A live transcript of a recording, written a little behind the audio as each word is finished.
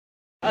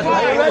Are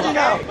you ready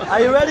now? Are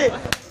you ready?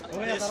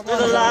 This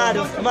little light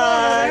of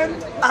mine,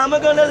 I'm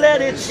gonna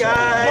let it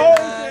shine.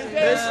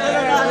 This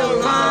little light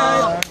of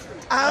mine,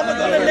 I'm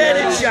gonna let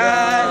it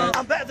shine.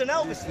 I'm better than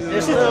Elvis.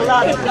 This little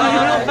light of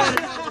mine,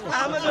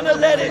 I'm gonna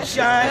let it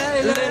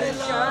shine. Let it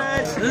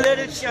shine, let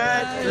it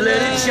shine,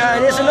 let it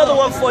shine. Here's another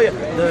one for you.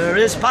 There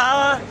is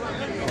power,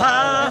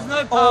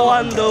 power, oh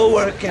wonder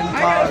working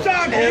power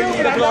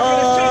in the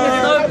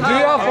blood of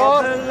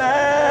the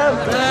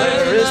Lamb.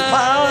 There is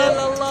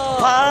power,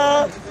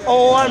 power,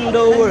 oh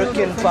wonder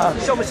working power.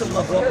 Show me some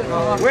love, bro.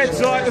 Wait,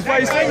 so if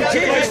I sing,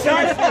 Jesus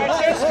died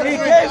for you. He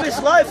gave his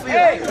life for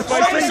you.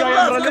 Show me some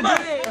love. Come on.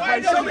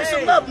 Show me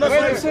some love,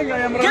 Muslims. Give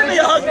me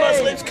a hug,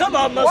 Muslims. Come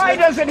on, Muslims. Why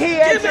doesn't he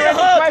give me a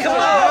hug? Come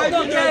on.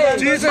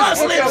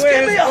 Muslims,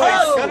 give me a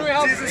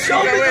hug.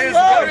 Show me the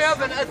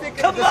love.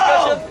 Come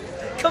on.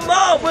 Come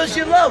on, where's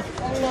your love?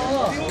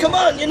 Come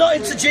on, you're not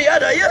into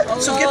jihad, are you?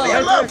 So give me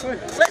a love.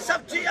 Let's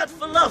have jihad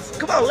for love.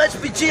 Come on, let's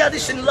be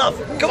jihadists in love.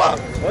 Come on,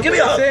 give me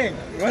a hug.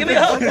 Give me a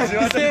hug.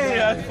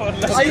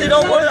 See, they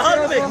don't want to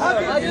hug me.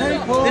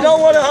 They don't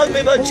want to hug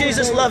me, but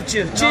Jesus loved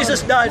you.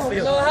 Jesus died for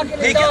you.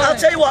 I'll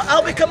tell you what,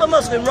 I'll become a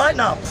Muslim right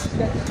now.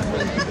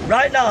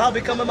 Right now, I'll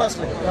become a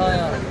Muslim.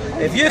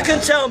 If you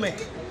can tell me,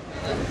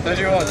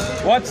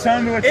 what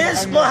sandwich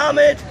is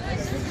Muhammad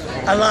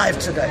alive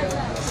today?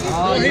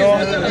 No, he's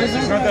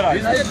not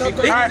alive.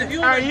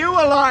 Are you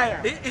a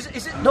liar?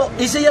 No,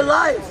 is he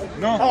alive?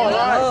 No.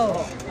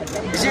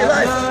 Is he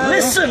alive?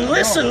 Listen,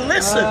 listen,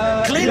 listen.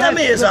 Clean them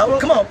ears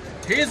out. Come on.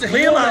 He's a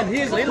human.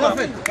 He's a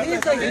prophet.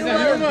 He's a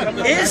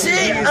human. Is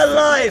he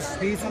alive?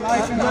 He's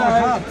alive in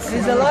our hearts.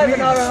 He's alive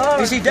in our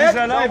hearts. Is he dead?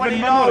 He's alive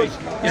in memory.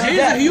 He's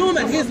a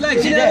human. He's like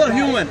any other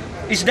human.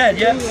 He's dead,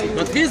 yeah?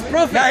 But he's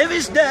prophet. Now, if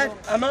he's dead,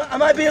 am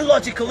I being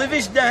logical? If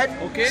he's dead,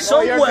 okay.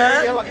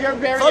 Somewhere, you're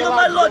very follow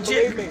my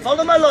logic,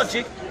 follow my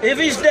logic. If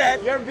he's dead,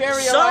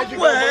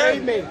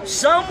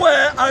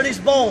 somewhere are his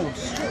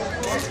bones.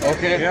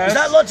 Okay. Yes. Is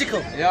that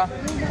logical? Yeah.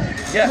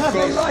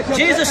 Yeah.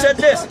 Jesus said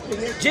this.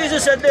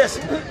 Jesus said this.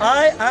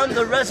 I am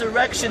the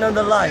resurrection and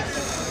the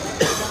life.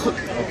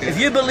 If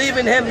you believe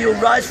in him, you'll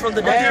rise from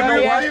the dead.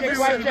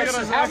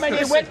 How many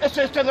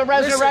witnesses to the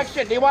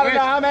resurrection? Do you want to know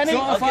how many?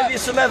 I'll give you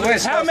some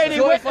evidence. How many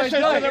witnesses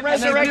to the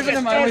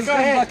resurrection? Go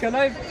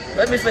ahead.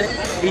 Let me finish.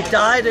 He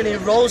died and he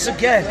rose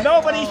again.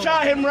 Nobody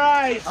saw him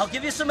rise. I'll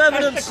give you some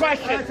evidence. That's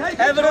the question.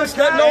 Evidence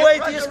that no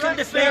atheist can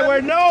defend. There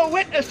were no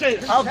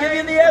witnesses. I'll give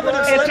you the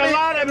evidence. It's a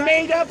lot of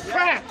made-up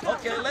crap.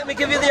 Okay, let me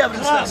give you the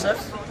evidence then, sir.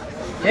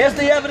 Here's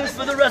the evidence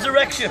for the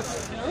resurrection.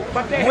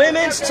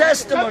 Women's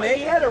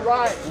testimony.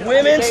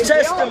 Women's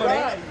testimony.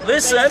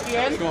 Listen,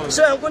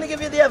 sir, I'm going to give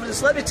you the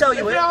evidence. Let me tell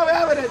you it. No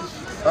evidence.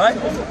 All right?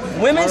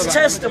 Women's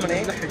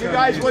testimony You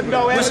guys wouldn't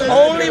know was evidence.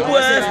 only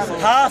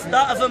worth half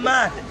that of a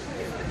man.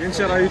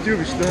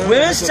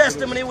 Women's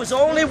testimony was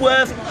only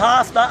worth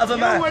half that of a You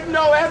man. wouldn't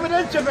know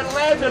evidence if it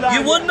landed on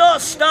You would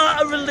not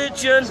start a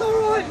religion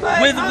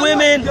with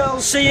women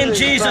seeing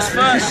Jesus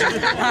first.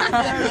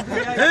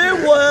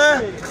 Who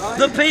were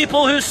the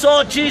people who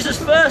saw Jesus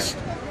first?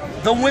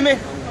 The women.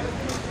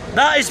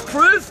 That is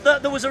proof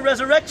that there was a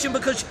resurrection,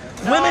 because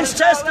women's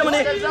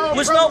testimony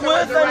was not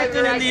worth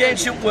anything in the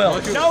ancient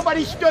world.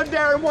 Nobody stood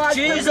there and watched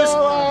Jesus them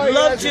go, oh,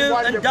 loved yes, you and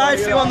wonderful. died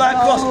for you on that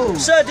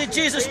cross. Sir, did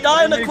Jesus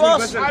die on the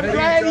cross? I'm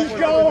glad he's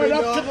going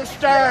up to the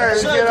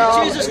stars, Sir, you know.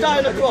 did Jesus die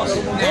on the cross?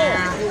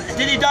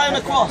 Did he die on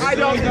the cross?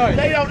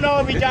 They don't know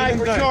if he died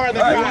for sure.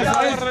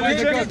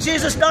 Did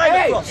Jesus die on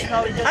the cross?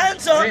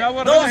 Hands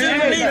up, those who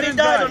believe he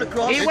died on the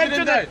cross. He went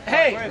to the,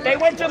 they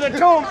went to the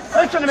tomb,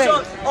 listen to me.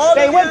 all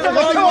They of went you- to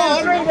the all tomb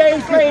you- 3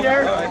 days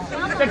later.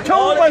 The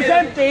tomb was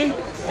empty,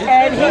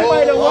 and he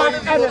might have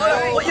walked out of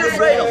it. What are you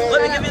afraid of?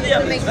 Let me give you the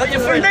evidence. What are you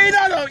afraid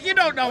of? You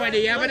don't know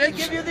any Let me evidence.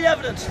 give you the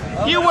evidence.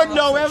 You wouldn't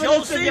know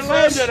evidence if you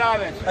landed on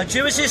it. A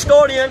Jewish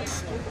historian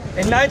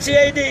in 90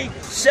 AD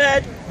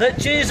said that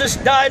Jesus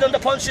died under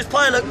Pontius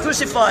Pilate,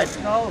 crucified.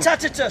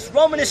 Tacitus,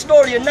 Roman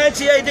historian,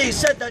 90 AD,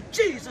 said that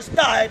Jesus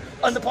died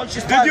under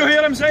Pontius Pilate. Did you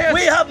hear him say it?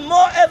 We have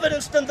more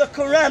evidence than the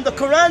Koran. The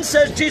Koran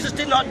says Jesus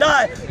did not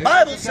die.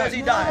 Bible says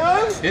he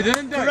died. He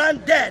didn't die.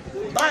 Quran dead.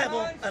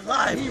 Bible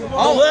alive. The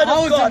Word how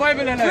of is the God.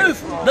 Bible alive?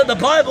 Proof that the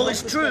Bible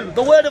is true.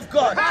 The Word of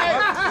God.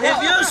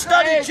 If you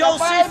study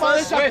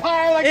Josephus, The Bible is a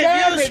pile of if you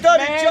garbage,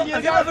 study, man.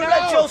 have you ever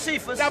read know.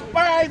 Josephus? The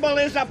Bible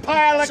is a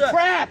pile of Sir,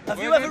 crap. have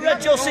you ever read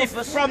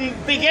Josephus? From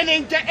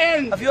beginning to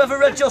end. Have you ever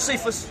read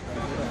Josephus?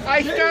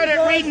 I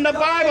started reading the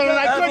Bible and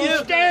I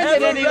couldn't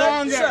stand it any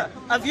longer. Sir,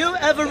 have you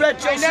ever read I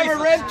Josephus?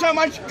 never read so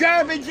much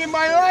garbage in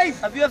my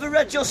life. Have you ever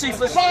read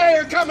Josephus?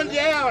 Fire coming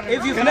down.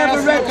 If you've never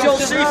read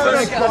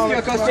Josephus,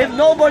 if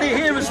nobody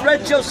here has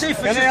read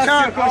Josephus, you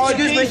can't,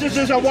 excuse Jesus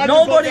is a me,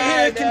 wonderful nobody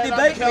guy, here can man.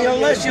 debate me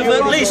unless you've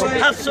at least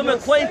have some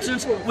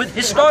acquaintance with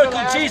historical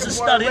Jesus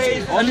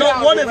studies, and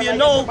not one of you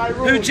know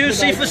who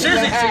Josephus is,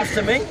 it seems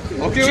to me.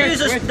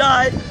 Jesus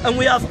died, and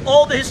we have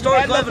all the And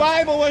historical the evidence.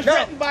 Bible was Now,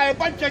 written by a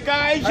bunch of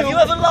guys have who you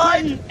ever lied?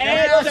 couldn't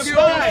add to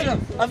Bible.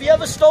 Have you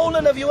ever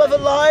stolen? Have you ever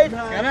lied?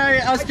 Can I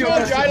ask you a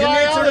question? I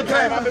lie all the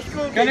time. I'm a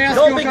school Can I ask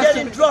Don't you be a question?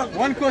 getting drunk.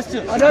 One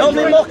question. Don't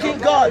be mocking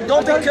God.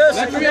 Don't be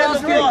cursing the name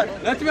of God.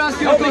 Let me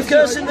ask you a Don't be question.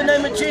 cursing the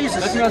name of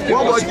Jesus.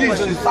 What about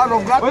Jesus, Son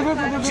of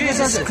God?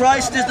 Jesus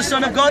Christ is the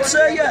Son of God,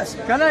 sir? Yes.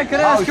 Can I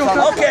ask you a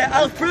question? Okay,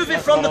 I'll prove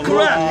it from the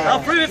Quran.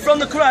 I'll prove it from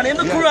the Quran. In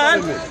the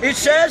Quran, it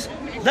says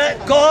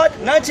that God,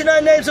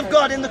 99 names of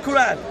God in the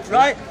Quran,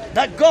 right?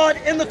 That God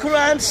in the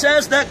Quran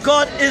says that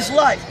God is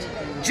light.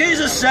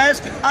 Jesus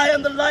says, I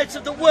am the light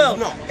of the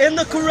world. In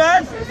the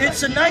Quran,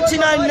 it's a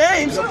 99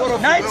 names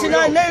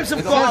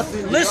of God.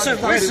 Listen.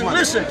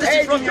 This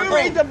is from Did your you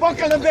read own. the book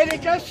of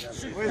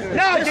Leviticus?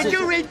 No, did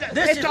you read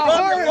This it's is a from your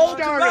horror own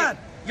story. Quran.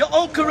 Your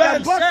own Quran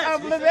The book says.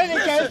 of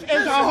Leviticus Listen.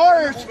 is a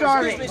horror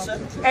story.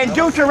 And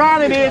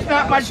Deuteronomy is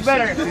not much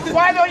better.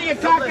 Why don't you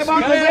talk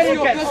about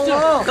Leviticus?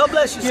 God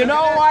bless you, sir. You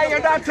know why you're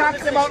not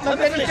talking about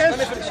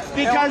Leviticus?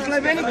 Because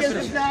Leviticus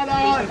is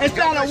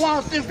not a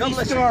Walt Disney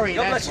story.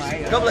 God That's bless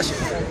you. why. God bless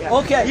you.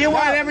 Okay. You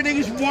want everything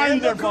is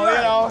wonderful, you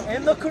know.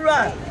 In the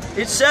Quran,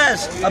 it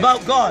says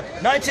about God,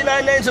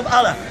 99 names of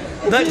Allah,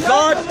 that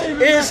God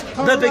is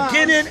the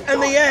beginning and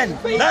the end.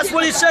 That's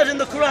what it says in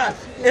the Quran.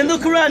 In the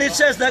Quran, it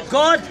says that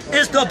God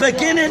is the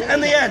beginning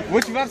and the end.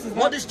 Which verse is that?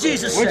 What does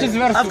Jesus say? Which is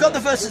verse? I've got the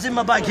verses in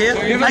my bag here.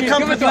 Give I it-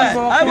 come give it to prepared.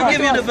 us. I will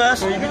give you the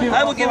verse.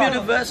 I will give you the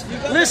verse.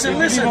 Listen.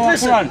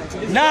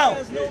 Now,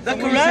 the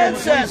Quran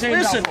says,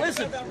 listen.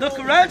 The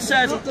Quran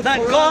says that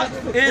God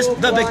is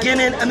the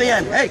beginning and the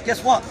end. Hey,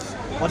 guess what?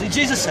 What did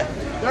Jesus say?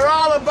 They're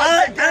all a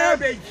bunch of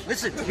garbage.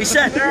 Listen, he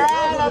said, They're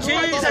all a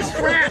bunch of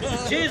crap.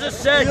 Jesus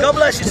said, God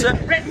bless you, sir.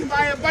 Written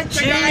by a bunch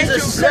of guys who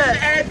Jesus couldn't said,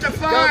 add to God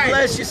five.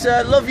 bless you,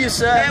 sir. Love you,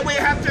 sir. And we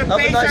have to Have a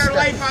base nice our day.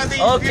 life on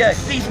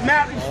these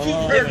mountain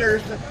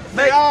cheeseburgers.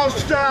 They Mate. all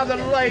saw the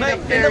light Mate,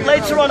 up there.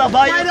 later on, I'll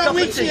buy you Why a don't cup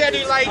we of tea. see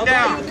any light I'll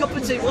now? buy you a cup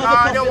of tea. We'll I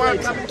have a don't want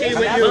a coffee cup of later. tea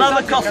with you. We'll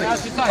have a coffee.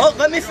 Oh,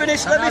 let me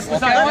finish. Let me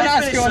finish.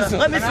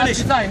 Let me finish.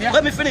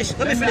 Let me finish.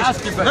 Let me finish.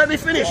 Let me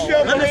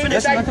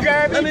finish.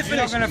 Let me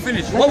finish. Let me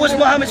finish. What was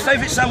Muhammad's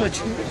favorite sandwich?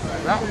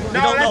 No,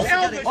 that's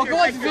Elvis. Okay,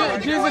 what's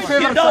Jesus' You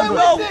favorite don't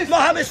sandwich? know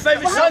Muhammad's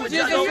favorite sandwich.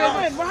 I don't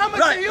know.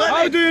 Right.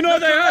 How do you know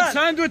they had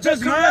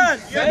sandwiches, man?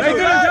 They didn't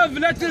have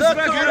lettuce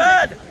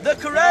back then. The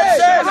Quran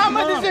says.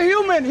 Muhammad is a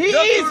human. He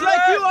The eats Quran- like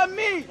you and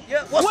me.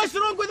 Yeah, What's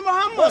wrong with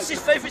Muhammad? What's his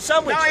favorite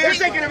sandwich? No, you're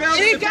thinking of Elvis.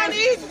 He can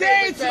eat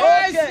dates,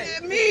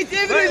 rice, meat,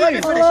 Let me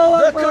everything. finish.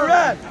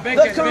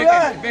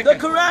 The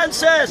Quran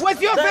says.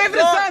 What's your that favorite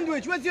God-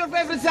 sandwich? What's your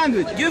favorite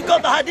sandwich? You've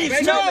got the hadith.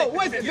 Tell No, me.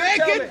 what's You tell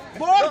bacon, me.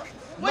 pork?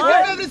 What's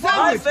your favorite My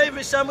sandwich?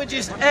 favorite sandwich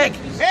is egg.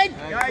 Egg?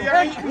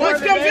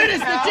 What's come first,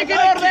 the chicken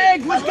or the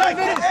egg? What's come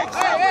first?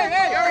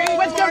 Hey.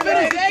 What's come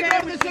first, the egg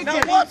or the Now,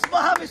 chicken? what's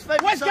Muhammad's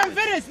favorite What's come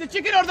sandwich? first, the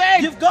chicken or the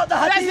egg? You've got the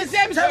That's hadith. the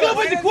same Tell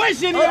me. stupid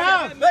question you Okay,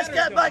 have. let's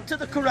get back to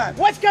the Quran.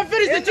 What's come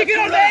first, the chicken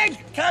or the egg?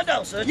 Calm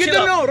down, sir. You Chill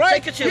don't out. know, right?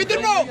 Take a chill. You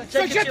don't know. So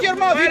Take a shut chill. your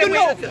mouth. You don't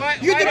know.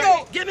 You don't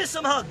know. Give me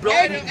some hug, bro.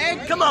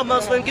 Egg. Come on,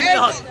 Muslim. Give me a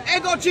hug.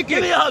 Egg or chicken?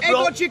 Give me a hug, Egg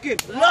bro. or chicken?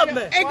 Love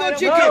me. Egg or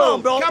chicken? Come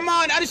on, bro. Come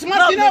on, are you smart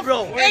Love me, enough?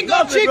 bro. Egg or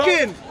Love me, bro.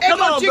 chicken? Egg Come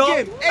or on, bro.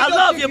 chicken? I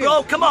love you,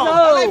 bro. Come on.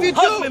 I love you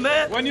Hug too. me,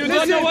 man. When you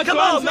don't know what Come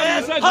to on, answer, man.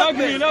 you said Hug hug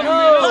me. me, love Hug me,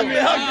 me, love hug me. me,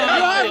 You hug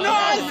have me. no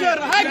answer.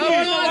 Hug me.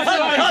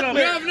 Hug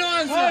me. You have no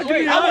answer.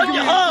 I want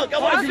your hug. I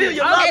want to feel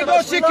your love. Egg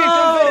or chicken?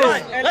 All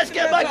right, let's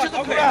get back to the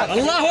Quran.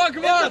 Allahu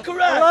Akbar. The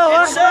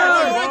Quran. It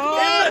says in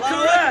the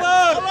Quran.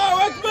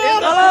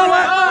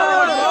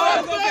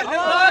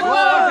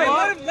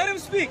 Let him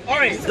speak. All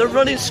right. The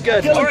running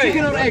skirt. All right.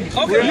 Chicken or egg?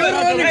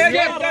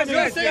 Okay.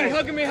 You're saying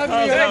hug me, I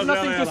have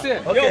nothing to say.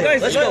 Okay,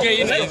 let's go.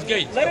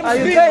 Are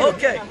you gay?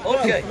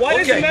 Okay. Why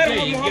does it matter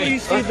what Muhammad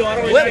used to do?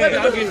 I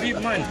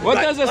don't Wait. What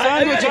does a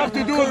sandwich have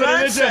to do with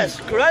religion?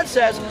 Quran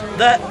says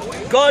that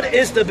God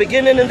is the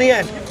beginning and the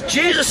end.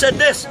 Jesus said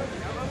this,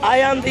 I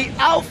am the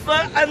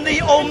Alpha and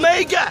the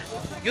Omega.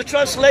 You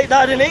translate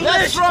that in English.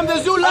 That's from the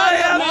Zulu. I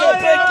am the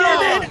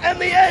beginning and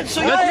the end.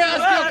 So Let me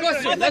ask you a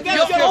question. Let me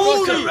ask you a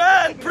own question.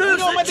 Quran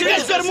proves that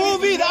Jesus. Your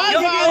movie, the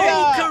Your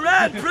own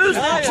Quran proves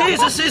that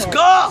Jesus is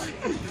God.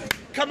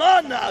 Come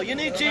on now, you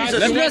need Jesus.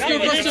 Let me ask you a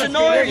You need to question.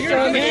 know him.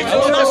 You need to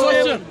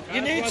trust him.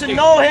 You need to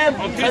know him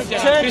and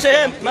turn to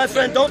him. My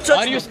friend, don't touch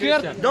Are me. you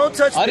scared? Don't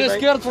touch me. Are you mate.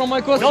 scared from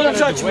my question? Don't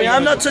touch me.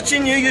 I'm not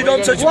touching you. You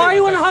don't touch me. Why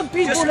you want to hug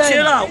people Just then?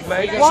 chill out,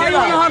 mate. Why Chill you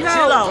wanna out. hug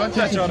Chill out?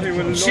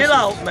 out. Chill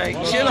out,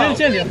 mate. Chill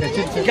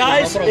out.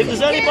 Guys, if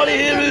there's anybody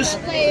here who's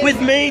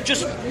with me,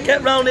 just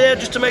get round here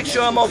just to make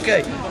sure I'm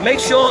okay. Make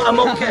sure I'm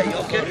okay.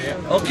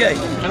 Okay.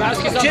 Can I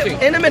ask you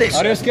something? In a minute.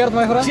 Are you scared,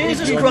 my friend?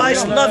 Jesus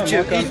Christ loved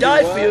you. He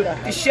died for you.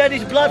 He shed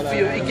his blood for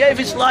you. He gave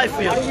his life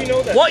for you.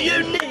 What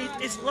you need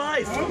is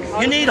life.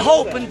 You need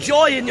hope and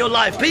joy in your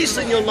life, peace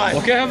in your life.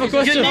 Okay, I have a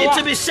question. You need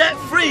to be set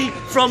free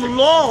from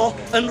law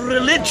and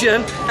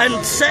religion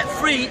and set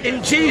free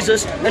in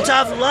Jesus and to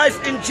have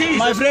life in Jesus.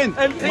 My friend,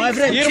 and peace my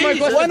friend, in hear my Jesus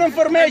question. One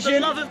information.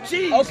 and the love of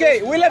Jesus.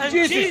 Okay, we love And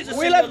Jesus.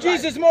 We in love your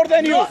life. Jesus more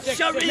than you. Not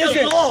Sharia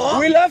Listen, law.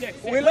 we love.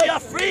 We are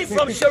free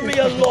from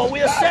Sharia law. We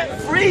are set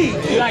free.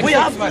 We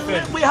have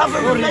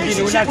a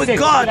relationship with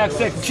God.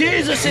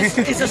 Jesus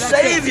is a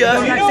savior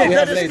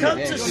that has come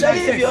to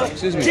save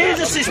you.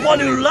 Jesus is one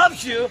who loves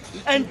loves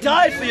you and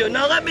died for you.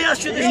 Now let me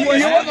ask you this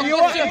question.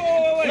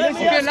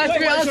 Okay, let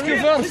me ask you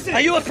first.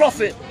 Are you a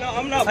prophet? No,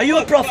 I'm not. Are you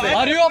a prophet?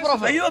 Are you a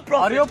prophet? Are you a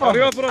prophet? Are you a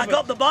prophet? I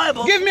got the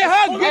Bible. Give me a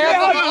hug. Give me a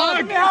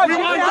hug. We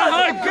want a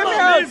hug. Give me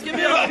a hug. Give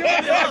me a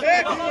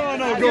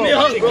hug. Give me a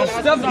hug, bro.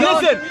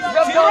 Listen,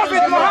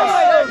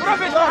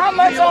 Prophet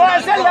Muhammad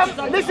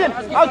ﷺ, listen,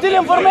 I'll tell you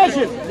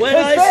information. When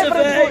I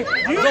survey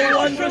the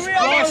wondrous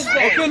cross,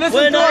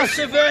 when I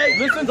survey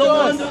the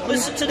wondrous,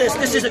 listen to this.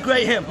 This is a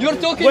great hymn. You're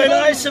talking When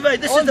about- I survey,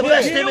 this is the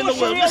best hymn in the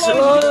world.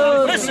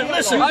 Listen.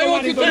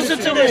 Listen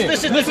to this.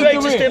 This is the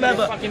greatest hymn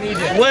ever.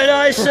 When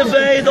I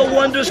survey the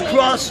wondrous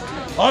cross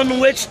on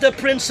which the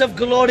Prince of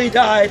Glory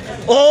died,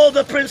 all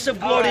the Prince of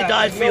Glory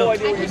died for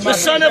you. The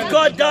Son of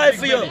God died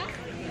for you.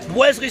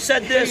 Wesley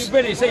said this.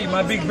 Say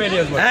my big belly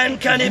as well. And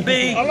can it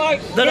be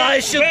that I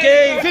should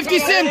gain 50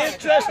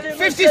 cents.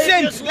 50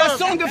 cents. That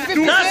song of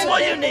 50 That's cents.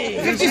 what you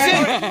need. 50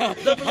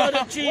 cents. The blood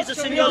of Jesus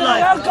in your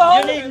life.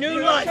 You need new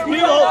life,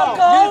 new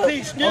hope, new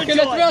peace, new Okay,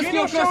 let me ask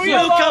you a joy, question.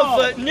 new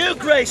comfort, new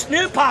grace,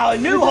 new power,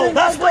 new hope.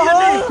 That's what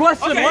you need.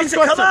 Question, You one need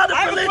to come out of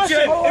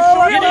religion.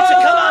 You need to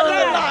come out of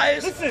the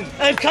lies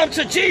and come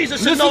to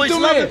Jesus and know His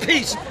love and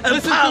peace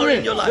and power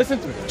in your life. Listen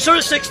to me.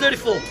 Surah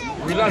 6:34.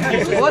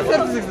 What's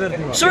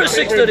 36? Surah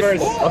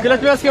 6:34. Okay,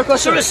 let me ask you a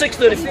question. Surah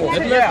 6:34.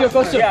 Let me ask you a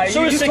question.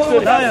 Surah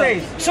 6:34.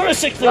 Surah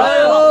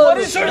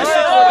 6:34. Surah 6:34.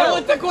 I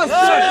want a question.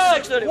 Surah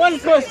 6:34. One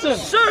question.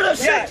 Surah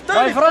 6:34.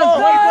 My friend,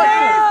 one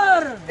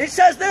question. It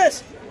says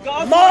this.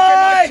 God's word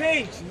My cannot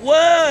change.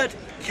 word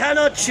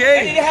cannot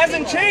change. It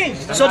hasn't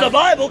changed. So the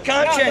Bible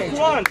can't change.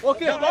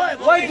 Okay,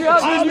 why do you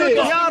have with me?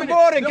 You are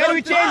boring. Can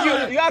we change you?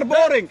 You are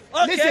boring.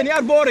 Okay. Listen, you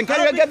are boring. Can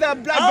you get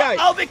that black guy?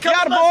 I'll become You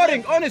are a Muslim.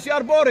 boring. Honest, you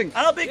are boring.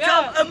 I'll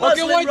become a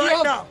Muslim why do you right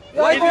have- now.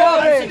 why If do you you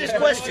have- answer this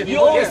question,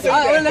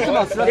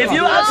 if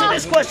you answer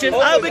this question,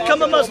 I'll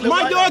become a Muslim.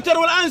 My right now. daughter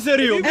will answer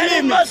you. Any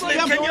Believe me. Muslim,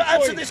 can you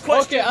answer this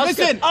question? Okay,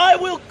 Listen. I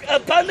will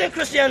abandon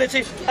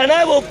Christianity and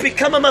I will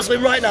become a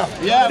Muslim right now.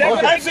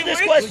 Answer this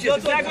question.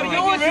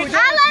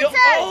 Your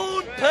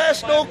own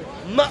personal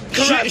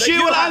Quran. She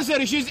will answer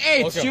you. She's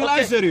 8. She will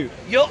answer you.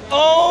 Your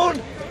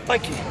own.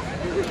 Thank you.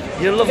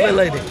 You're a lovely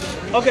lady.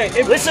 Okay,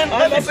 Listen,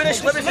 let me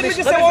finish. Let me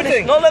just say one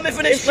thing. No, let me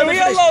finish. If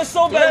Sharia law is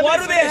so Let bad, me why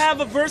do they finish. have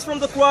a verse from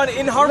the Quran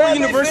in Harvard Let me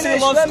University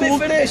finish, Law let me School?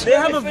 finish, They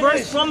let have me a verse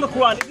finish. from the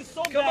Quran. It is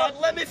so Come on,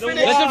 bad. let me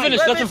finish. Let him finish,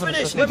 Let let me him finish.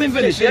 finish. Let me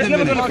finish. He's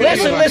never gonna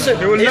Listen, listen.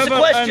 He will Here's a never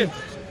question. end.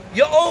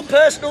 Your own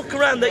personal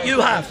Quran that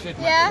you have.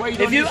 Yeah.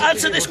 If you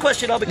answer this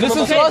question, I'll become a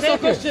Listen to Muslim.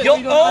 us, okay? Your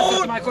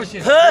own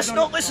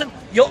personal, listen,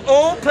 your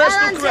own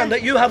personal I'll Quran answer.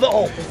 that you have at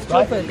home.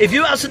 If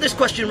you answer this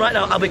question right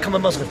now, I'll become a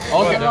Muslim.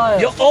 Okay.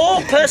 Your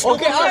own personal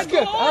Okay, ask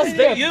Quran it. Ask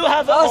that it. you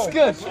have at Ask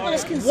home.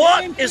 it.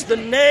 What is the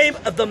name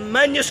of the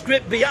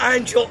manuscript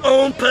behind your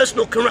own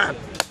personal Quran?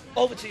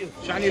 Over to you.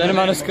 Then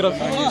manuscript.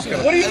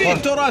 What do you mean?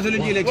 Torah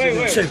الإنجيل.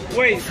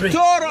 Wait.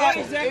 Torah.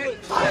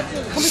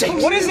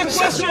 What is the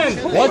question?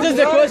 What is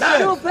the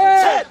question?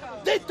 Said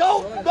they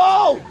don't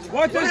know.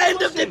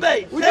 End of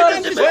debate. End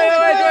of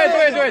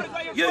debate. Wait.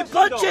 You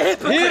bunch of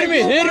hypocrites. Hear me.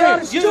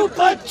 You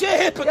bunch of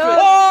hypocrites.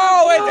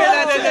 Oh,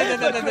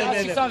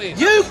 wait.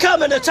 You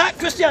come and attack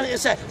Christianity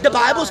and say the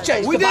Bible's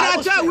changed. We the didn't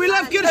Bible's attack. changed. We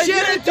love And you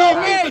Christianity.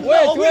 don't even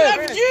know. We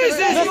love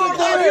Jesus. more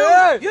than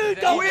you. You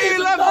don't We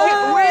even love.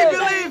 know. We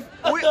believe.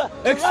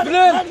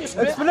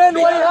 Explain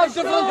why you have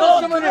different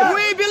testimony.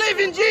 We believe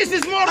in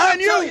Jesus more I'll than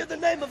tell you. you the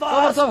name of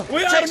ours.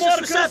 We are more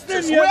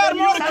Christian. We are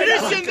more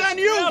Christian than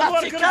you.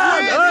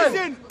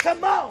 Vatican.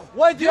 Come on.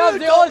 Why do you have the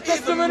don't Old even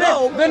Testament,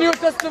 know. the New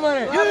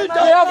Testament? You We don't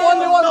have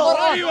only one know.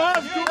 Quran. You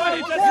have too many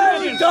You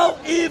testimonies. don't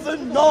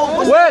even know.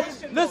 Wait,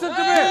 listen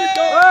to me.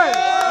 Hey.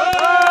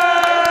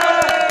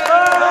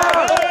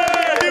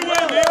 He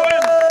win.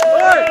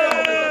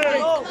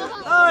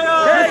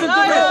 Listen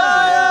to me.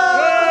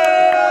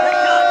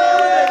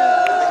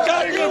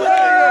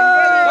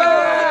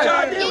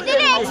 You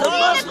didn't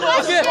explain the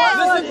Okay,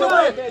 question. listen to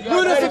me. You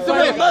listen to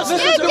me. Listen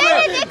You to me.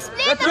 didn't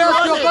explain Let the me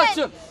ask you a question.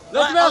 question.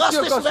 Let me ask you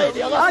a question.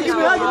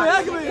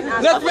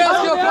 Let me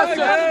ask you a question.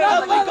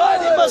 Have we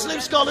got any Muslim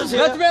scholars here?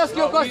 Let me ask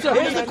you a question.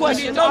 Here's the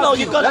question. No,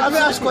 you've got to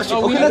answer this question.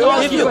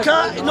 If you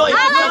can't, no, if you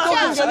can't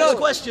answer this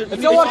question,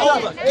 it's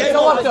over. Game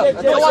over. No,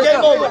 it's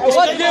game over.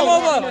 What game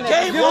over?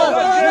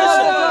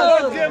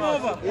 Game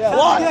over.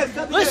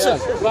 What? Listen.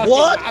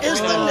 What is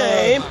the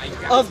name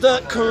of the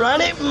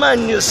Quranic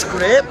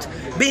manuscript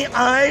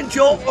behind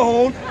your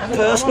own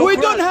personal? We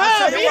don't Quran?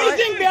 have I'll tell you why.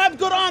 anything. We have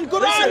Quran.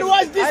 Quran Listen, was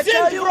I descent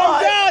tell from you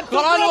why. God. to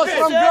Quran was prophet.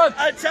 from God.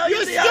 I tell You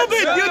you the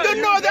stupid. answer. You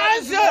don't know the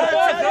answer.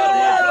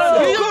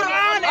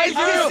 Quran is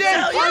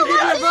descent. I'll give you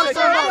a verse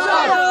from the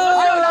Quran.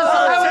 I will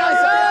answer.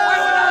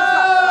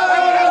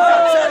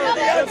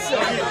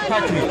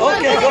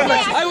 Okay, God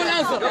bless you. I will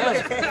answer.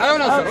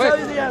 Wait.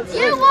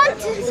 You want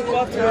to.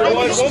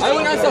 I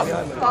will answer.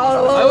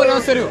 I will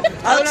answer you.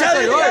 I'll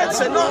tell you the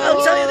answer. No,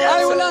 I'll tell you the answer.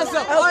 I will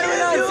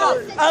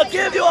answer. I'll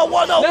give you a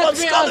one-on-one Let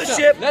me answer.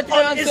 scholarship Let me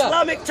on answer.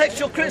 Islamic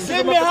textual criticism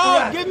Give me of a the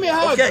hug. Quran. Give me a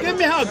hug. Okay. Give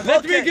me a hug.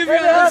 Let me give you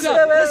an answer.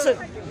 Listen,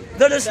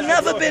 there has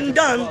never been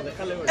done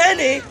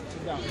any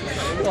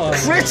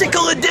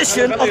critical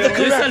edition of the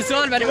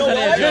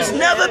Quran. There's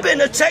never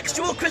been a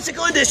textual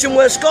critical edition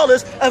where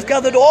scholars have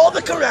gathered all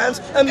the Qurans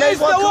and made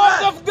one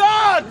Quran. Word of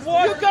God!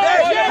 You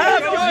They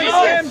have no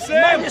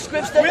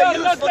manuscripts that they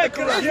use for the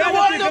Quran. It's the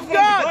Word of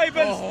God!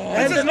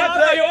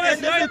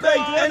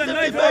 End of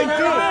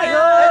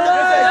debate.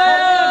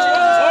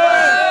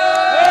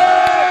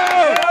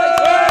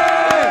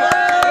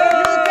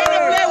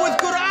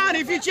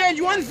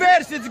 Change one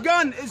verse, it's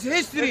gone. It's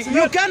history.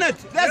 You cannot.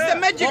 That's the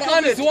magic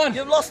of it.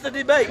 You've lost the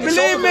debate.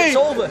 Believe me. It's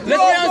over. Let me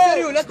answer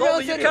you. Let me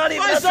answer you. You can't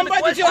even answer the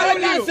question.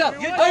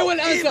 I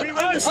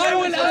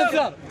will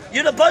answer.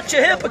 You're a bunch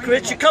of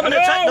hypocrites. You come and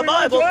attack the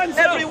Bible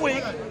every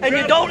week, and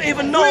you don't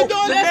even know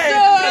the name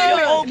of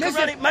your own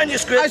Quranic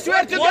manuscript. I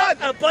swear to God,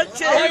 a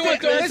bunch of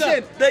hypocrites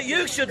that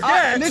you should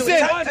dare to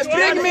attack the Bible.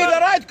 Bring me the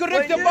right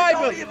correct the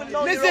Bible.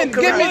 Listen,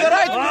 give me the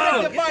right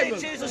correct the Bible.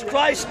 Jesus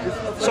Christ.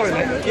 Sorry,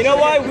 man. You know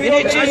why? We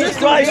need Jesus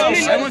Christ.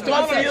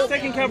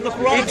 Taking care of the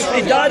Quran.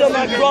 He died on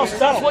that cross.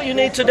 That's what you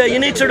need today. You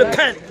need to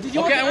repent.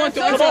 Okay, I want to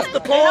Come answer. off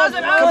the porn.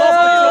 Come off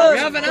the drugs. We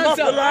have an Come off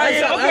answer. the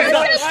lying.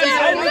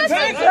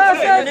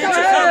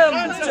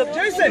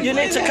 You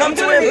need to come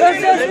to Him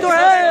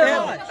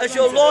as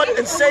your Lord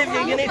and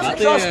Savior. You need to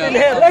trust in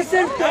Him.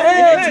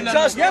 You need to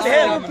trust in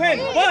Him.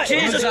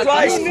 Jesus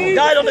Christ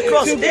died on the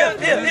cross. Here.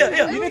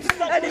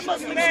 Any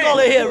Muslim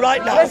scholar here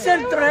right now.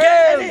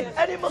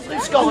 Any Muslim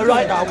scholar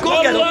right now.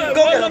 Go get them.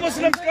 Go get them.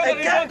 And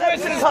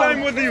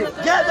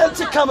get them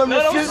to come and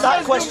refute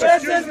that question.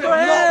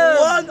 Not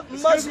one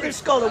Muslim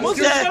scholar will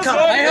dare come.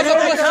 I have a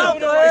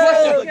question.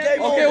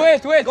 Okay,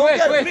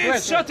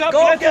 wait. Shut up. Go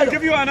Let get me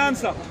give you an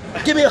answer.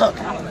 Give me a hug.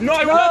 No,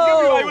 I will not give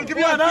you. I will give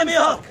you an Give me a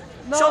answer. hug.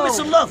 Show me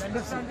some love.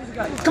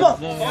 Come on.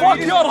 Fuck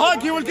your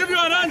hug. He will give you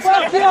an answer.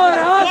 Fuck your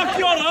hug. Fuck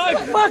your hug.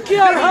 Fuck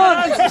your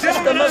hug. Is this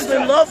the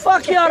Muslim love?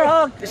 Fuck your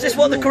hug. Is this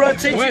what the Quran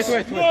teaches?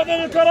 Wait. No,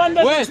 the Quran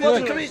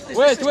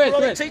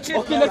doesn't. Teaching?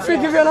 Okay, let me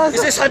give you an answer.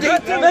 Is this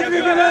hadith? Let me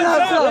give you an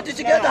answer. Where did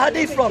you get the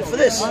hadith from for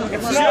this? Yeah,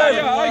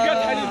 I got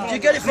hadith. Did you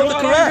get it from the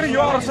Quran? You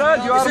are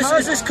sad. You are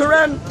Is this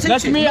Quran teaching?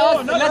 Let me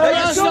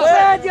answer.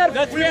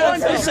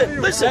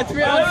 Listen.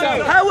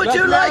 How would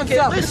you like it?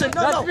 Listen,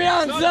 no. Let me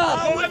answer.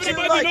 How would you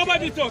like it?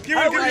 Nobody talk. He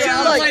How will would give you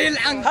you like it?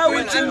 How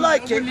would you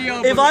like it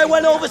if I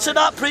went over to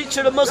that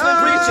preacher, the Muslim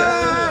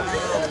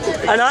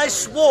preacher, and I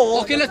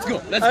swore, Okay, let's go.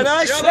 and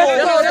I swore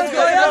Let's go.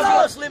 that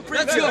Muslim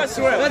preacher, Let's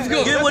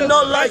go. you would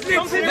not like it.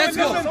 Let's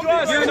go.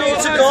 You need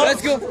to go.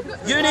 Let's go.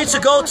 You need to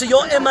go to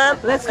your imam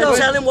and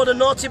tell him what a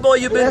naughty boy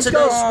you've been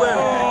today, swearing.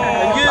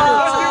 And you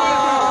need to.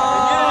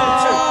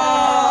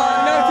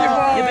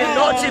 You've been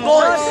naughty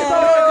boys.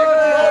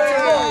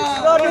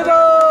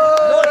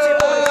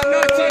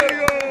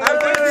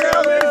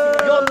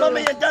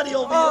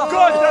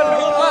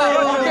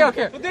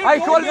 Okay. I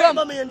call them.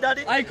 Mommy and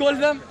daddy. I call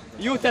them.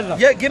 You tell them.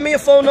 Yeah, give me your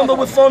phone number.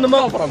 We'll phone them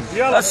up.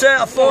 That's it.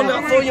 I'll phone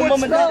your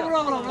mom and dad.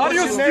 Are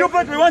you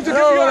stupid? We want to give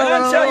you an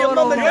answer. Tell your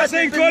mom and You are dad.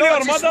 saying call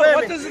your mother.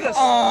 What is this?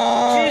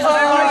 Jesus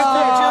Christ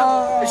did you.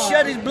 He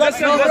shed his blood.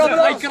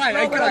 I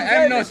cry.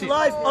 I'm His naughty.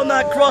 life on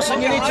that cross,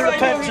 and you need to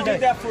repent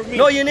today.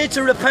 No, you need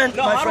to repent,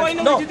 my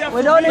friend. No. We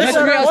don't need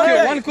Let me ask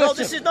you one No, question.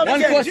 this is not a One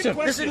game. question.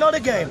 This is not a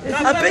game.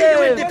 I beat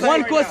you in debate.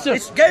 One question.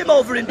 It's game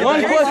over in debate.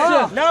 One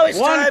question. Now it's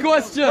One time.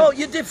 question. No,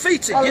 you're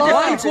defeated. You're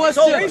One defeated. It's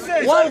over. question.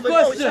 It's One over. No,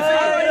 it's question.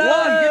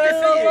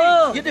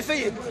 You're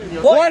defeated.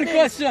 One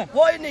question.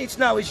 What it needs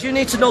now is you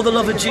need to know the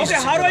love of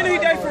Jesus. How do I know he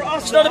died for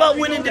us? It's not about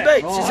winning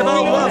debates. It's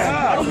about love.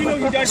 How do we know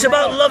he died It's for us?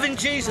 about loving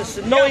Jesus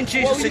and knowing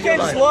Jesus in You your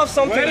can't just life. love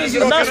something.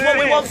 And that's what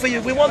we want for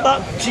you. We want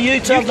that to you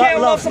to have that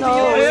can't love love. something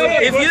you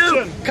don't If love.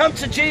 you come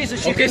to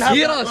Jesus, you Okay, can have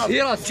hear that us, love.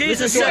 hear us.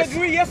 Jesus Listen to says,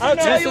 us. Yes or I'll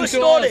no? tell you a Listen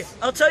to story. us.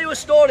 I'll tell you a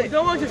story.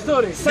 Don't want your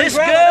story. This Let's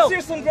girl,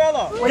 hear some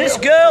Grella. this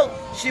girl,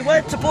 she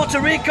went to Puerto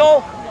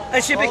Rico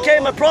and she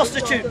became a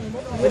prostitute.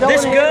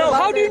 This girl,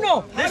 How do you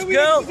know? this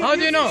girl, How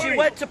do you know? she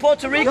went to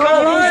Puerto Rico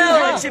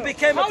and she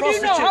became a How do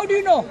you know? How prostitute. do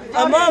you know?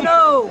 Her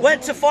mum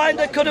went to find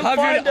her, couldn't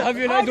find her. Have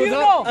you How not do do you that?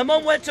 know? Her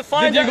mum went to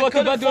find Did her, you go to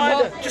couldn't bed with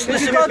find her? her. Just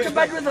Did you listen. go to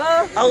bed with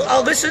her?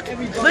 I'll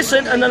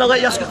listen, and then I'll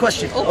let you ask a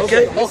question.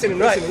 Okay? Listen.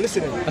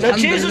 Now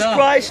Jesus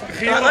Christ,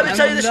 let me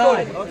tell you the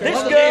story.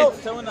 This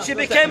girl, she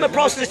became a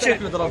prostitute.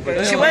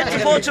 She went to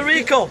Puerto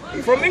Rico.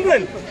 From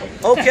England.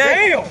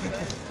 Okay? Damn.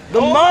 The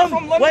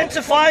mum went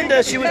to find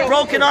her. She was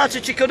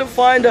broken-hearted. She couldn't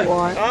find her.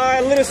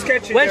 A little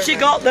sketchy. When she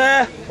got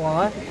there,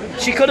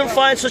 she couldn't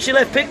find, so she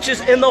left pictures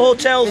in the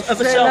hotels of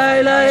herself.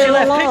 She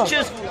left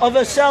pictures of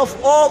herself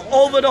all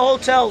over the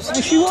hotels.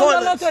 She won the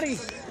Toilets. lottery.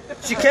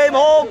 She came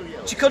home.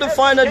 She couldn't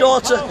find her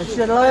daughter.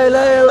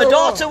 Her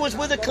daughter was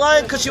with a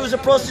client because she was a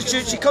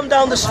prostitute. She come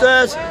down the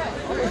stairs.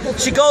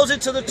 She goes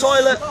into the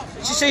toilet.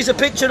 She sees a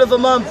picture of her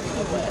mum.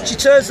 She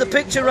turns the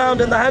picture around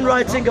and the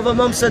handwriting of her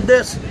mum said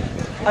this: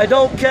 I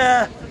don't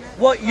care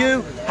what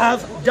you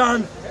have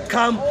done,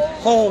 come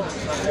home.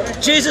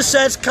 Jesus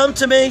says, come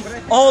to me,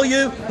 all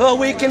you who are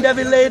weak and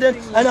heavy laden,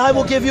 and I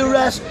will give you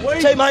rest.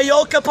 Take my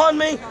yoke upon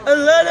me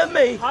and learn of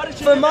me,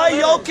 for my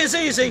yoke is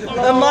easy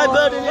and my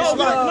burden is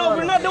light. No,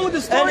 we're not done with the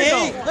And story he,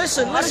 though.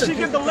 listen, How did she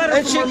get the letter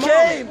and from she her mom?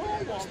 came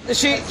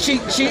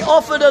She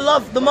offered her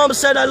love. The mom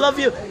said, I love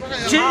you.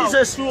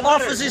 Jesus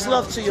offers his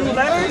love to you.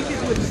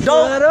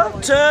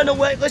 Don't turn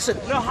away. Listen,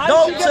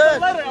 don't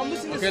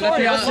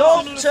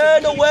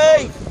turn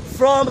away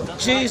from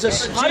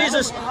Jesus.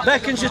 Jesus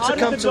beckons you to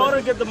come to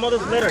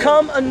him.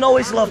 Come and know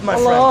his love, my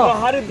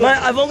friend.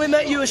 I've only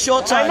met you a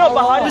short time.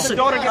 Listen,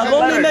 I've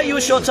only met you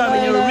a short time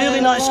and you're a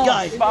really nice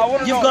guy.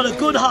 You've got a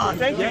good heart.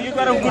 Thank you. You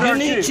got a good heart.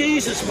 You need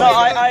Jesus,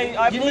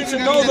 man. You need to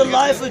know the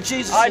life of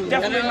Jesus. I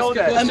definitely know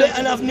that.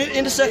 And I've knew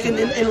in a second,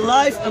 in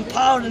life and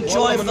power and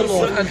joy of the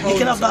Lord, you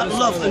can have that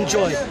love and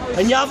joy.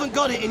 And you haven't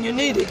got it and you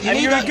need it. You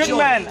need you're that a good joy.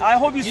 man. I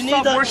hope you need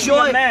stop that worshiping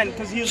joy. a man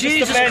because he's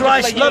Jesus just a man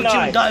Christ just like loved you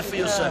you and died for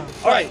your son.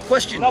 All right,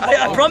 question. No,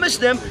 I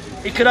promised him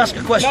he could ask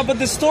a question. No, but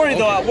the story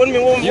though, what do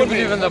you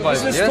believe in the Bible?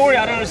 This is the story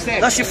I don't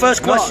understand. That's your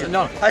first question.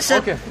 No. I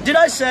said, did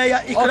I say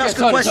he could ask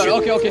a question?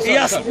 Sorry, he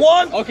asked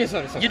one. Okay,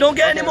 sorry. You don't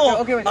get any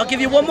more. I'll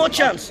give you one more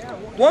chance.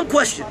 One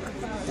question.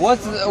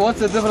 What's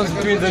the difference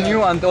between the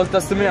New and the Old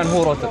Testament and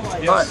who wrote it?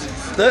 Right.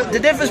 The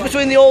difference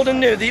between the old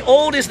and new. The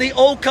old is the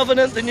old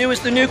covenant, the new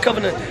is the new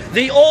covenant.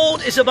 The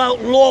old is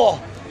about law.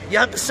 You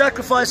had the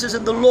sacrifices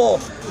and the law.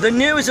 The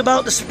new is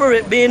about the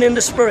Spirit, being in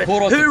the Spirit.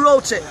 Who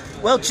wrote it?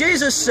 Well,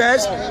 Jesus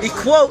says, he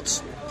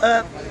quotes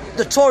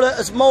the Torah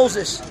as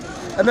Moses.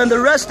 And then the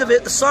rest of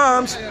it, the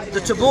Psalms,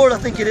 the Tabor, I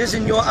think it is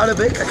in your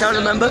Arabic, I can't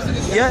remember.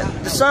 Yeah,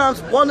 the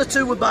Psalms, 1 or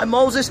 2 were by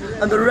Moses,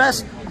 and the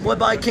rest were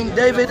by King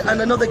David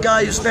and another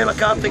guy whose name I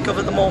can't think of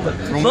at the moment.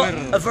 But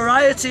a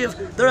variety of,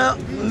 there are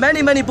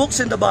many, many books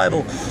in the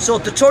Bible. So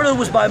the Torah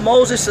was by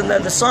Moses, and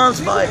then the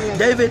Psalms by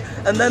David,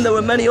 and then there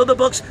were many other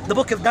books. The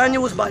book of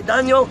Daniel was by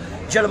Daniel,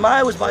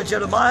 Jeremiah was by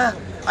Jeremiah,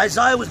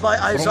 Isaiah was by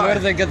Isaiah. From where do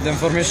they get the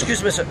information?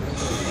 Excuse me, sir.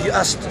 You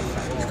asked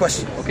the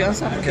question. Okay,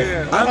 answer.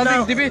 Okay. We have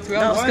a debate. We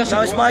have discussion.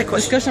 Now it's my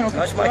question. Discussion. Okay.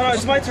 Now it's my No, question.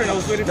 it's my turn. I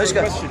was waiting for Let's the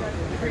go. question.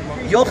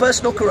 Your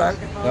personal Quran.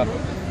 Yeah.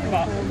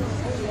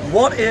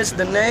 What is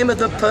the name of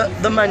the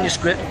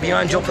manuscript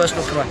behind your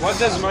personal Quran? What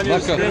does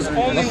manuscript?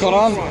 The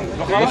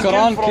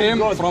Quran came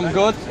from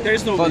God. There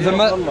is no But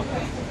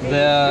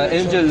the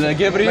angel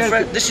Gabriel. My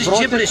friend, this is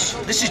gibberish.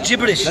 This is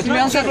gibberish. Let me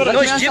answer.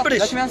 No, it's gibberish.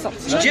 Let me answer.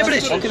 It's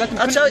gibberish. Okay, let me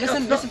I'll tell you.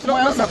 listen to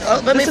my answer.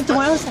 Listen to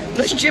my answer.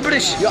 No, it's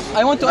gibberish. Yeah,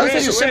 I want to answer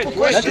It's a you. simple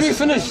question. Let me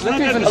finish.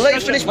 I'll let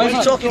you finish, but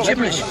you're talking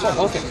gibberish.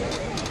 Okay.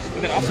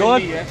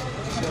 God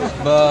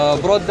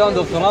brought down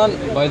the Quran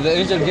by the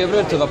angel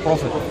Gabriel to the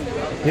Prophet.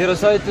 He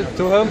recited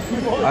to him,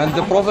 and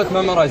the Prophet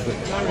memorized it.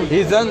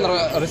 He then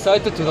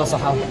recited to the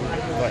Sahaba.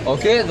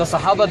 Okay, the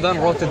Sahaba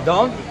then wrote it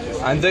down,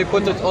 and they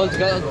put it all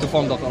together to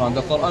form the Quran.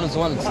 The Quran is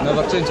one; it's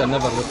never changed and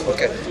never left.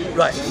 Okay,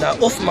 right. Now,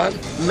 Uthman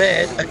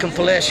made a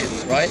compilation,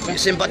 right?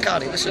 It's in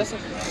Bukhari. Listen,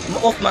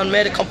 Uthman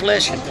made a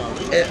compilation.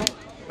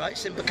 Right,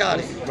 it's in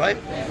Bukhari, right?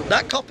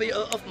 That copy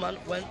of Uthman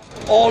went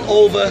all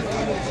over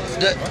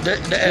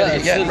the area.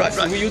 Yeah, right.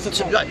 We use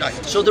it. Right.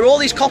 So there are all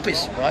these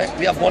copies, right?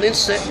 We have one in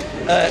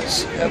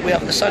we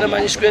have the Sinai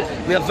manuscript.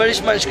 We have various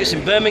manuscripts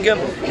in Birmingham,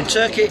 in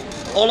Turkey,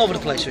 all over the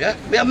place. Yeah,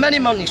 we have many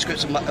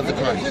manuscripts of the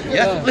Quran.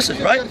 Yeah, listen,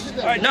 right?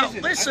 Now,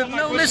 listen.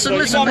 Let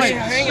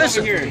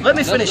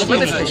me finish.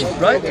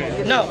 Right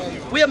now,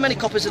 we have many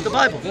copies of the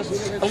Bible,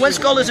 and when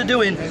scholars are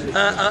doing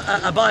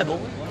a Bible,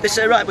 they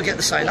say, right, we get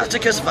the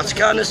Sinaiticus,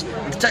 Vaticanus,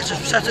 the Textus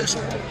Receptus.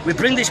 We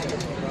bring these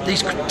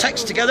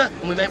texts together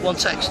and we make one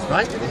text,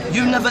 right?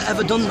 You've never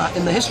ever done that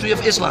in the history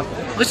of Islam.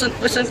 Listen.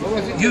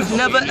 You've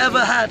never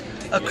ever had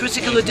a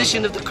critical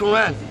edition of the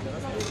Quran.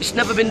 It's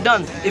never been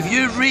done. If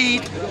you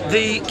read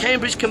the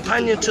Cambridge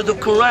Companion to the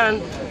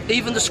Quran,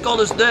 even the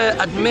scholars there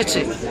admit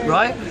it,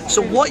 right?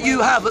 So what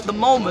you have at the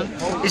moment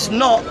is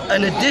not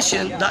an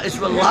edition that is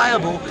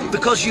reliable,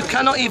 because you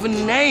cannot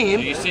even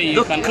name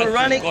the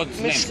Quranic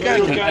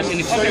Mishkan.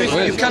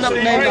 You cannot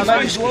name the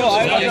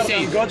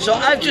manuscript. So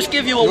I've just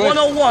give you a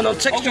 101 on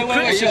textual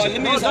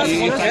criticism.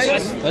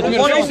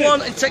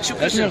 101 in textual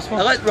criticism.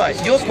 Right,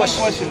 your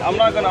question. I'm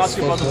not going to ask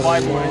you about the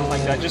Bible or anything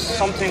like that. Just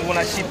something when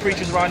I see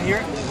preachers around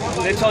here,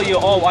 they tell you,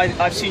 oh,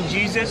 I've seen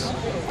Jesus.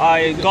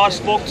 God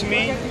spoke to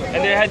me,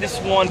 and they had this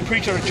one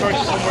preacher at a church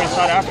somewhere in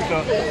South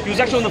Africa. He was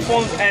actually on the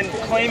phone and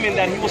claiming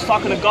that he was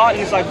talking to God, and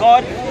he's like,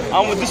 God,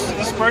 I'm with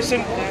this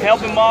person, help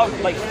him out.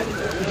 Like,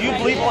 do you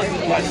believe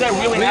does that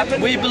really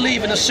happen? We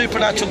believe in a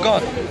supernatural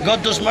God.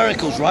 God does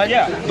miracles, right?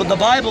 Yeah. But the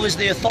Bible is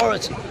the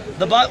authority.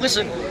 The Bible,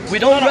 listen, we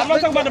don't. No, I'm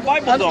not talking about the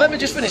Bible, though. Let me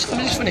just finish.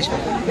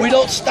 We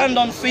don't stand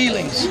on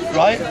feelings,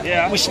 right?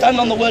 Yeah. We stand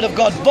on the word of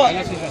God.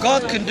 But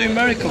God can do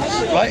miracles,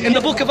 right? In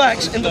the book of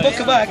Acts,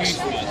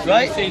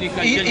 right?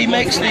 He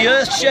makes the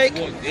earth shake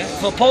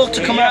for Paul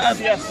to come out of.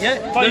 Yes.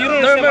 Yeah. But you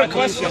don't there are understand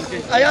miracles. my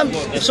question. I am.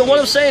 So what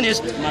I'm saying is,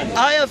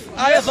 I have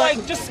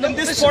like just in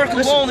this park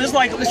alone, there's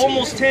like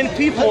almost 10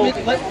 people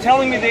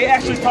telling me they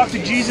actually talk to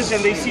Jesus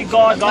and they see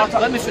God.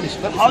 Let me finish.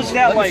 How's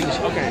that like?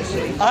 Okay.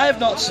 I have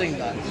not seen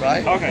that,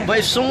 right? Okay. But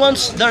if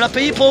there are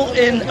people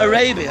in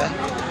Arabia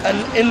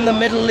and in the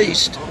Middle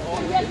East,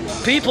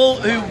 people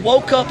who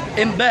woke up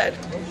in bed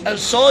and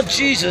saw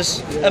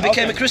Jesus and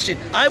became a Christian.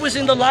 I was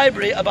in the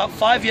library about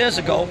 5 years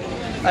ago,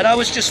 and I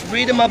was just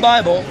reading my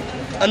Bible,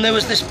 and there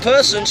was this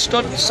person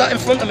sat in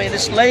front of me,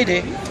 this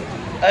lady,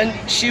 and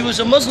she was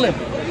a Muslim.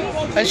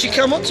 And she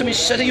came up to me,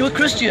 she said, "Are you a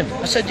Christian?"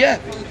 I said, "Yeah."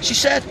 She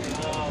said,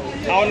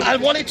 "I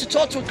wanted to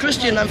talk to a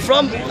Christian. I'm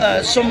from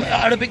some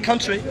Arabic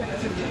country,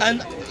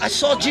 and I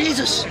saw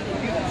Jesus.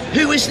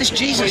 Who is this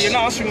Jesus?" Well, you're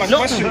not answering my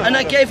question. And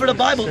I gave her the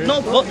Bible.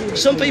 No, but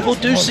some people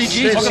do see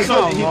Jesus. Okay, so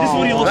this is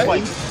what he looks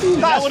like. Is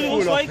that what he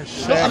looks like?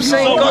 No, I'm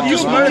saying God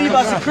does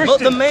miracles. But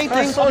the main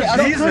thing,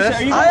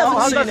 I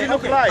haven't seen it.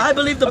 I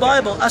believe the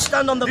Bible. I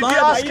stand on the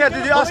Bible.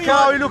 Did you ask her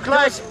how he look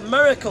like?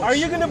 Miracles. Are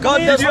you going to God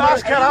believe? does Did you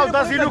ask her how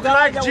does he look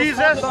like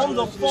Jesus?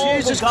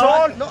 Jesus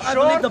Christ. No, I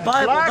believe the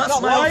Bible. That's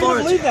my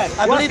authority.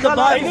 I believe the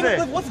Bible.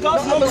 What's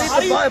God's I believe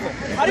the Bible.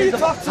 How do you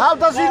talk to How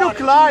does he look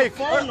like?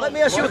 Let me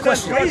ask you a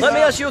question. Let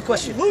me ask you a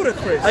question.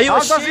 ludicrous? Are you a How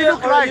does he Shia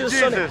look or are like you a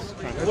Sunni? Jesus?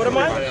 What am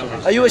I?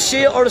 Are you a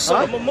Shia or a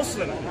Sunni? I'm a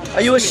Muslim.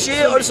 Are you a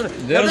Shia or a Sunni?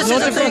 There is no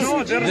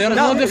difference. There is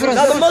no difference.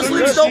 Now the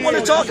Muslims don't want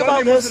to talk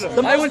about this. The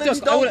I will Muslims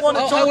talk. I don't will- want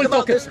to I talk will about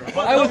talk it. this.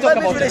 I will No, talk let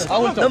me about finish. it. I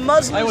will The talk.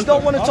 Muslims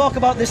don't want to talk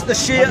about this. The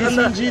Shia and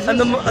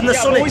the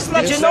Sunni.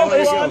 Did you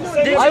notice?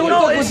 Did I you will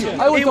talk notice? with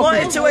you. I will He talk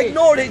wanted with to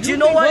ignore it. Do you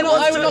know why? he No,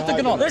 wants I will to- not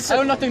ignore. Listen, I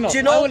will not ignore. Do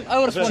you know? I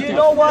will respond Do to you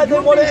you. know why they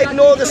want to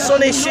ignore the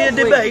Sunni Shia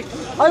debate?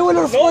 I will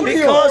respond to you.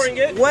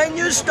 Because when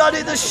you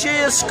study the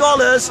Shia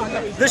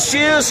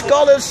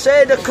scholars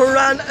say the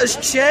Koran has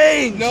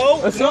changed.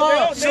 No.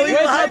 So you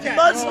have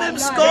Muslim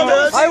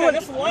scholars.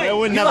 They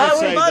would You never have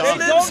say that.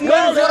 Muslim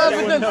Where is your scholars.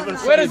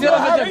 evidence? Where is your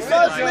evidence?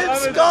 Muslim Where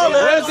is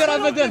scholars your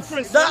evidence?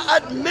 that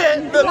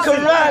admit the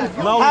Quran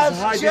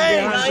has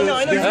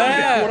changed.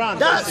 Yeah.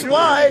 That's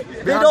why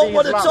they don't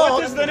want to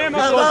talk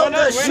about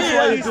the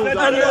Shia and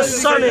the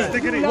Sunni.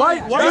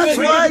 That's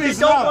why they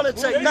don't want to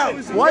take. Now,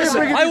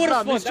 listen, I will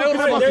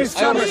respond. I will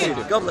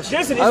respond. God bless you.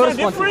 Listen, I will it's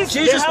not respond. different.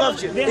 Jesus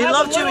loves you. He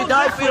loved you. He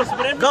died for you.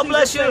 God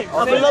bless you.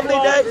 Have a lovely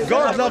day.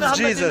 God I'm gonna loves have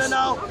my Jesus. dinner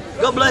now.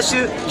 God bless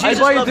you. Jesus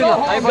buy you loves you. dinner.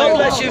 I buy God you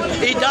bless you.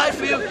 He died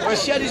for you. He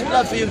shed his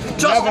blood for you.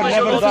 Trust me,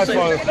 Never Lord die and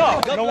Savior.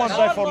 for no one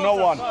die for no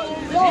one.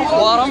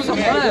 ورمزهم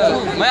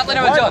ما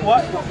يعطينا مجال.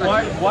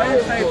 Why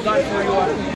you say it's not for you?